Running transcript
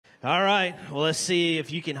All right. Well, let's see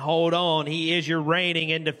if you can hold on. He is your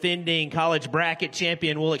reigning and defending college bracket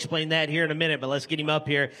champion. We'll explain that here in a minute, but let's get him up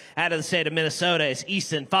here. Out of the state of Minnesota, it's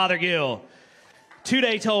Easton Fothergill.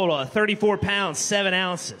 2-day total of 34 pounds, 7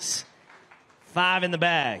 ounces. 5 in the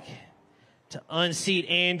bag. To unseat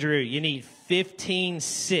Andrew, you need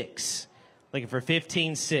 15-6. Looking for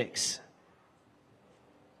 15-6.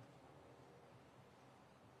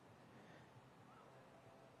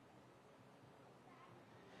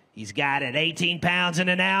 He's got it, 18 pounds and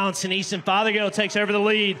an ounce, and Easton Fothergill takes over the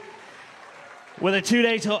lead with a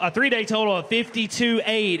 3-day total of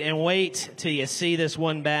 52.8. And wait till you see this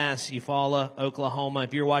one bass, Eufaula, Oklahoma.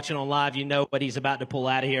 If you're watching on live, you know what he's about to pull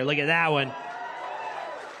out of here. Look at that one.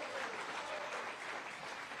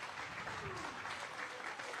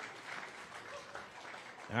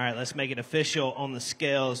 All right, let's make it official on the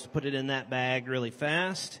scales. Put it in that bag really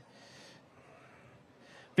fast.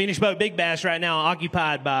 Phoenix Boat Big Bass right now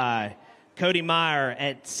occupied by Cody Meyer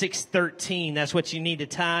at 613. That's what you need to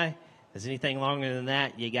tie. Is anything longer than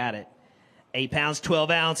that, you got it. 8 pounds, 12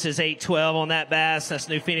 ounces, 812 on that bass. That's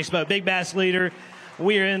new Phoenix Boat Big Bass leader.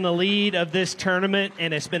 We are in the lead of this tournament,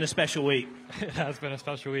 and it's been a special week. It has been a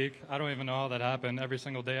special week. I don't even know how that happened. Every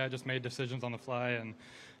single day I just made decisions on the fly and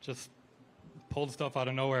just pulled stuff out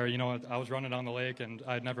of nowhere. You know, I was running down the lake, and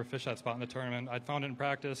I'd never fished that spot in the tournament. I'd found it in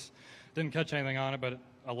practice, didn't catch anything on it, but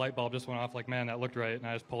a light bulb just went off like, man, that looked right. And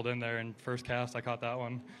I just pulled in there, and first cast, I caught that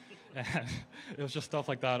one. And it was just stuff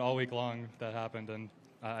like that all week long that happened, and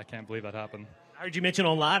I can't believe that happened. I heard you mention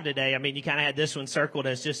on live today, I mean, you kind of had this one circled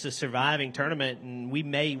as just a surviving tournament, and we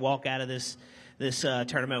may walk out of this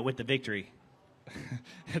tournament with the victory.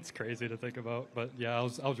 It's crazy to think about, but yeah, I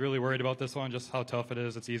was really worried about this one, just how tough it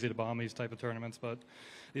is. It's easy to bomb these type of tournaments, but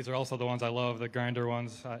these are also the ones I love, the grinder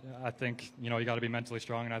ones. I think, you know, you got to be mentally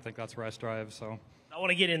strong, and I think that's where I strive. So I want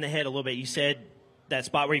to get in the head a little bit. You said that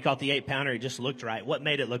spot where you caught the 8-pounder, it just looked right. What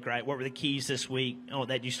made it look right? What were the keys this week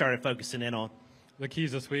that you started focusing in on? The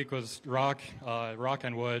keys this week was rock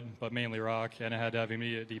and wood, but mainly rock, and it had to have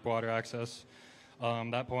immediate deep water access.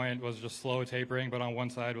 That point was just slow tapering, but on one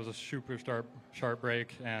side was a super sharp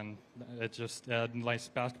break, and it just had nice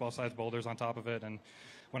basketball-sized boulders on top of it. And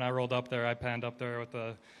when I rolled up there, I panned up there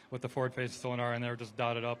with the forward-facing sonar, and they were just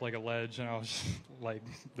dotted up like a ledge, and I was just like,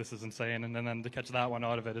 this is insane. And then to catch that one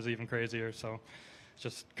out of it is even crazier. So it's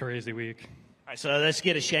just a crazy week. All right, so let's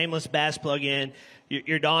get a shameless bass plug in.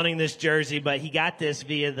 You're donning this jersey, but he got this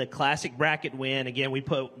via the Classic Bracket win. Again,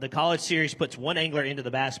 the College Series puts one angler into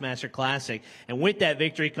the Bassmaster Classic. And with that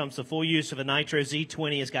victory comes the full use of a Nitro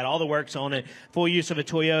Z20. It's got all the works on it. Full use of a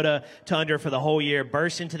Toyota Tundra for the whole year.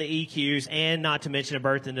 Burst into the EQs, and not to mention a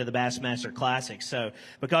berth into the Bassmaster Classic. So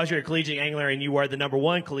because you're a collegiate angler and you were the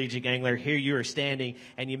 #1 collegiate angler, here you are standing,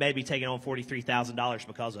 and you may be taking on $43,000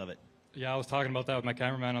 because of it. Yeah, I was talking about that with my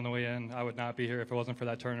cameraman on the way in. I would not be here if it wasn't for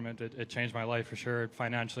that tournament. It changed my life for sure.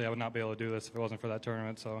 Financially, I would not be able to do this if it wasn't for that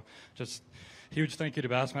tournament. So just huge thank you to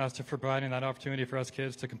Bassmaster for providing that opportunity for us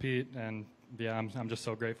kids to compete. And yeah, I'm just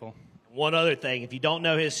so grateful. One other thing, if you don't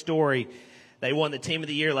know his story, they won the Team of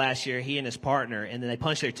the Year last year, he and his partner, and then they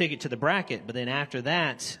punched their ticket to the bracket. But then after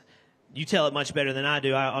that, you tell it much better than I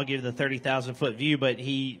do. I'll give the 30,000-foot view, but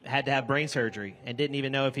he had to have brain surgery and didn't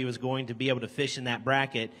even know if he was going to be able to fish in that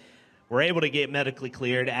bracket. We're able to get medically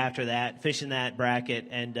cleared after that, fish in that bracket,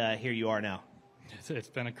 and here you are now. It's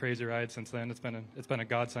been a crazy ride since then. It's been a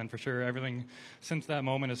godsend for sure. Everything since that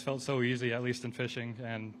moment has felt so easy, at least in fishing,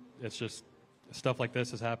 and it's just stuff like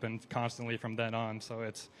this has happened constantly from then on. So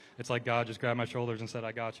it's like God just grabbed my shoulders and said,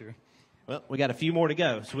 I got you. Well, we got a few more to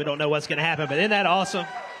go, so we don't know what's going to happen, but isn't that awesome?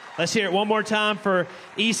 Let's hear it one more time for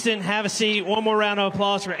Easton. Have a seat. One more round of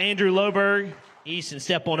applause for Andrew Loberg. Easton,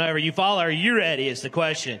 step on over. Eufaula, are you ready is the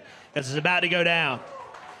question, because it's about to go down. All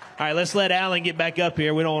right, let's let Alan get back up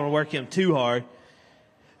here. We don't want to work him too hard.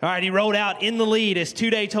 All right, he rolled out in the lead. His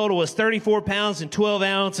 2-day total was 34 pounds and 12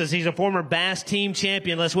 ounces. He's a former Bass team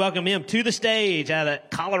champion. Let's welcome him to the stage out of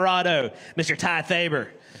Colorado, Mr. Ty Faber.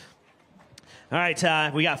 All right, Ty,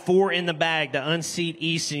 we got 4 in the bag to unseat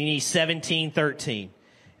Easton. You need 17-13.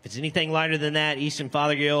 If it's anything lighter than that, Easton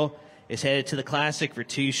Fothergill is headed to the Classic for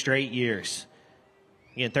 2 straight years.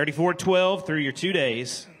 Again, 34-12 through your 2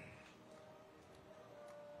 days.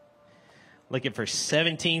 Looking for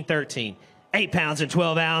 17-13. 8 pounds and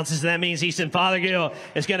 12 ounces. That means Easton Fothergill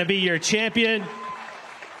is going to be your champion.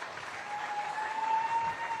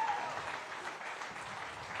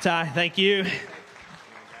 Ty, thank you.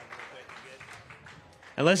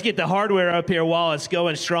 And let's get the hardware up here while it's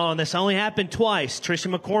going strong. This only happened twice.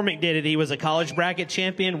 Trisha McCormick did it. He was a college bracket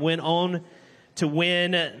champion, went on to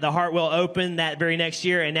win the Hartwell Open that very next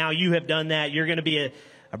year, and now you have done that. You're going to be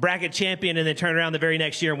a bracket champion and then turn around the very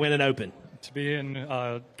next year and win an Open. To be in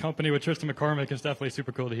company with Tristan McCormick is definitely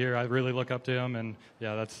super cool to hear. I really look up to him, and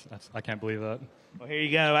yeah, that's I can't believe that. Well, here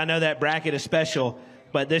you go. I know that bracket is special,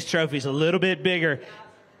 but this trophy's a little bit bigger.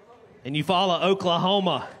 And Eufaula,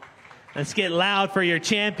 Oklahoma. Let's get loud for your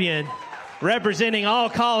champion, representing all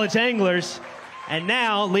college anglers, and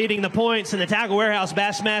now leading the points in the Tackle Warehouse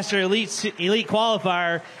Bassmaster Elite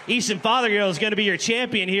Qualifier. Easton Fothergill is going to be your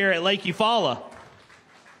champion here at Lake Eufaula.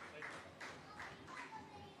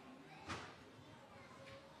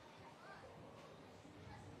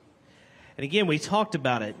 And again, we talked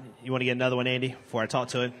about it. You want to get another one, Andy, before I talk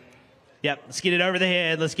to it? Yep, let's get it over the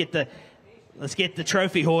head. Let's get the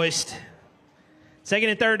trophy hoist. Second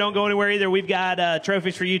and third don't go anywhere either. We've got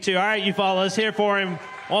trophies for you too. All right, Eufaula, let's hear for him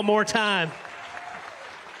one more time.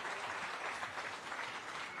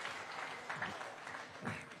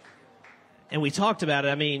 And we talked about it.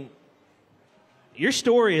 I mean, your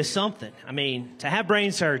story is something. I mean, to have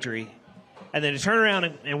brain surgery and then to turn around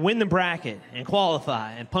and win the bracket and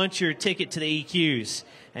qualify and punch your ticket to the EQs.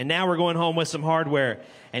 And now we're going home with some hardware.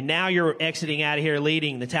 And now you're exiting out of here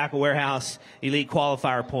leading the Tackle Warehouse Elite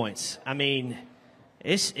Qualifier points. I mean,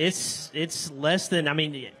 it's less than, I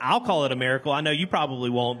mean, I'll call it a miracle. I know you probably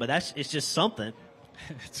won't, but it's just something.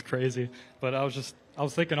 It's crazy. But I was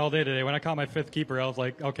thinking all day today, when I caught my 5th keeper, I was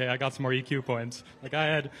like, okay, I got some more EQ points. Like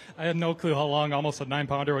I had no clue how long almost a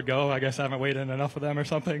 9-pounder would go. I guess I haven't weighed in enough of them or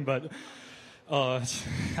something, but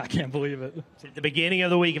I can't believe it. At the beginning of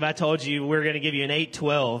the week, if I told you we're going to give you an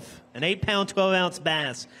 8-12, an 8-pound, 12-ounce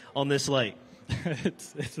bass on this lake.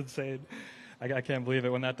 it's insane. I can't believe it.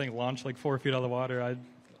 When that thing launched like 4 feet out of the water,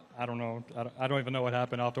 I don't know. I don't even know what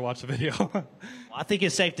happened. I'll have to watch the video. Well, I think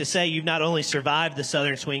it's safe to say you've not only survived the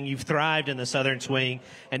southern swing, you've thrived in the southern swing,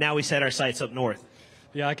 and now we set our sights up north.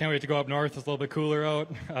 Yeah, I can't wait to go up north. It's a little bit cooler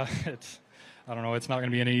out. I don't know. It's not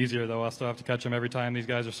going to be any easier, though. I'll still have to catch them every time. These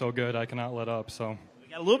guys are so good. I cannot let up. So we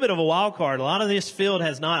got a little bit of a wild card. A lot of this field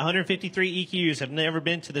has not. 153 EQs have never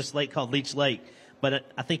been to this lake called Leech Lake, but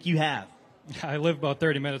I think you have. I live about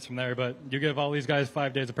 30 minutes from there, but you give all these guys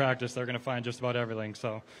 5 days of practice, they're going to find just about everything.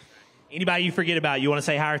 So, anybody you forget about, you want to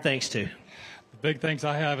say hi or thanks to? The big thanks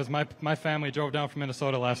I have is my family drove down from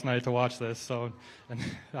Minnesota last night to watch this. So, and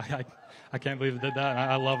I can't believe they did that. And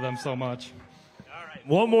I love them so much. All right,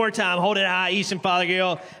 one more time, hold it high, Easton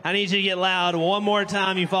Fothergill. I need you to get loud. One more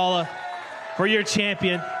time, Eufaula, for your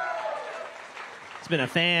champion. It's been a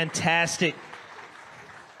fantastic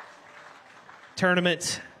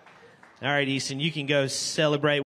tournament. All right, Easton, you can go celebrate.